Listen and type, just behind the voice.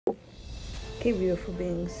Okay, beautiful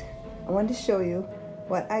beings, I wanted to show you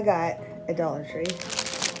what I got at Dollar Tree.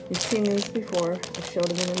 You've seen these before. I showed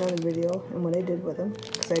them in another video and what I did with them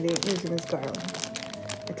because I didn't use them as garland.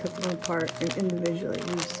 I took them apart and individually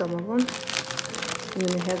used some of them. And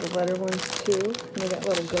then they had the letter ones too. And they got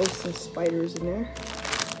little ghosts and spiders in there.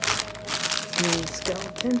 And then a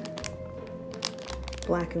skeleton.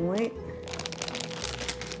 Black and white.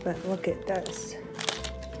 But look at this.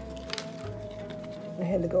 I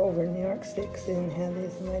had to go over to New York State because they didn't have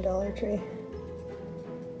these in my Dollar Tree.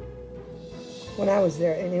 When I was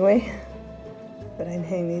there anyway. But I'd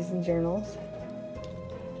hang these in journals.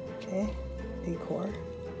 Okay, decor.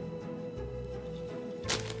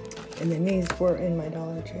 And then these were in my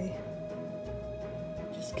Dollar Tree.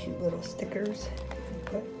 Just cute little stickers you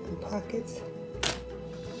can put in pockets.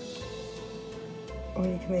 Or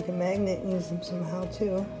you can make a magnet and use them somehow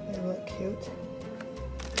too. They look cute.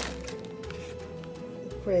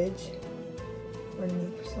 Fridge or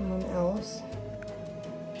neat for someone else.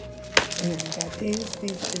 And then I got these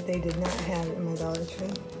they did not have it in my Dollar Tree.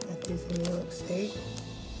 Got these in New York State.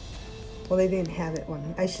 Well, they didn't have it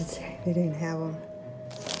when, I should say, they didn't have them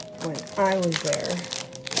when I was there.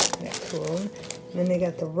 I got two of them. And then they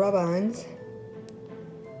got the rub-ons,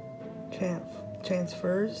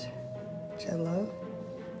 transfers, which I love,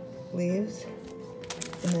 leaves,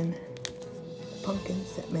 and then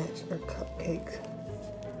pumpkins that match our cupcakes.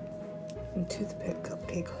 And toothpick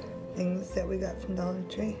cupcake things that we got from Dollar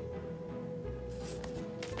Tree.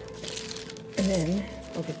 And then,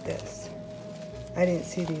 look at this. I didn't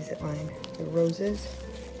see these at mine. They're roses.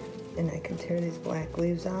 And I can tear these black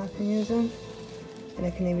leaves off and use them. And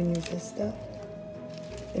I can even use this stuff.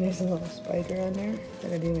 And there's a little spider on there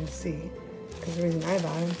that I didn't even see. Because the reason I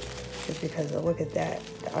bought them is because look at that.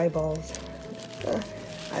 The eyeballs.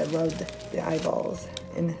 I loved the eyeballs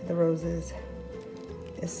and the roses.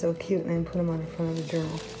 It's so cute, and I put them on the front of the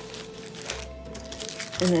journal.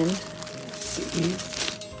 And then,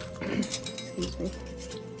 excuse me,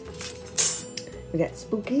 we got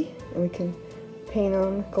spooky, and we can paint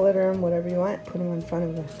them, glitter them, whatever you want, put them in front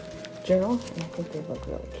of the journal, and I think they look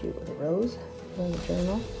really cute with a rose on the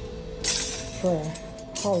journal. For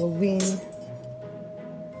a Halloween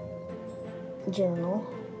journal,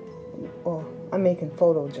 well, I'm making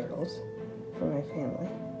photo journals for my family.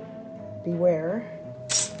 Beware.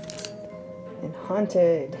 And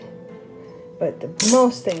haunted. But the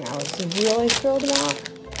most thing I was really thrilled about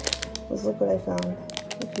was, look what I found.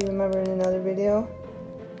 If you remember in another video,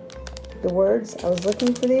 the words, I was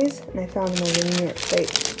looking for these and I found them over in New York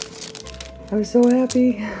State. I was so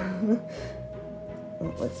happy.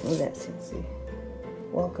 Oh, let's move that so you can see.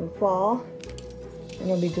 Welcome fall.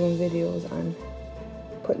 And I'll be doing videos on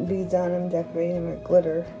putting beads on them, decorating them, or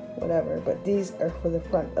glitter, whatever. But these are for the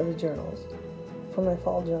front of the journals. For my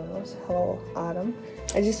fall journals. Hello, autumn.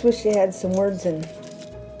 I just wish they had some words in,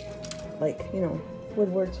 like, you know,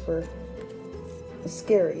 wood words for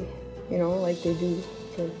scary, you know, like they do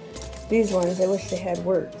for these ones. I wish they had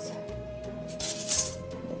words.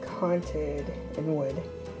 Like haunted in wood.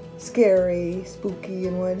 Scary, spooky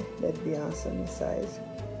in wood. That'd be awesome, the size.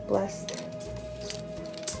 Blessed.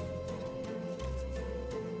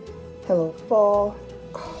 Hello, fall.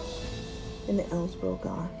 Oh, and the L's broke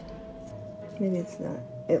off. Maybe it's not.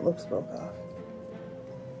 It looks broke off.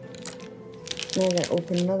 Now I gotta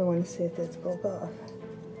open another one to see if that's broke off.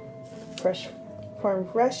 Fresh, farm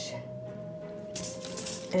fresh.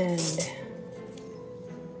 And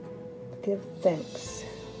give thanks.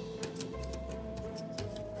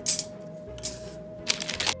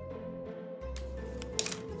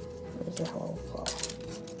 There's a hello fall.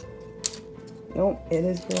 Nope, it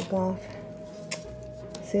is broke off.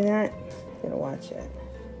 See that? Gotta watch it.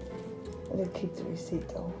 I did keep the receipt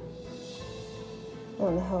though. I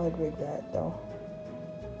don't know how I'd rig that though.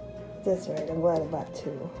 That's right, I'm glad I bought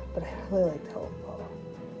two. But I really like the hello fall.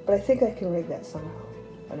 But I think I can rig that somehow.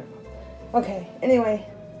 I don't know. Okay, anyway,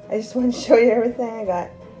 I just wanted to show you everything I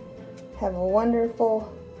got. Have a wonderful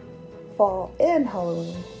fall and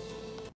Halloween.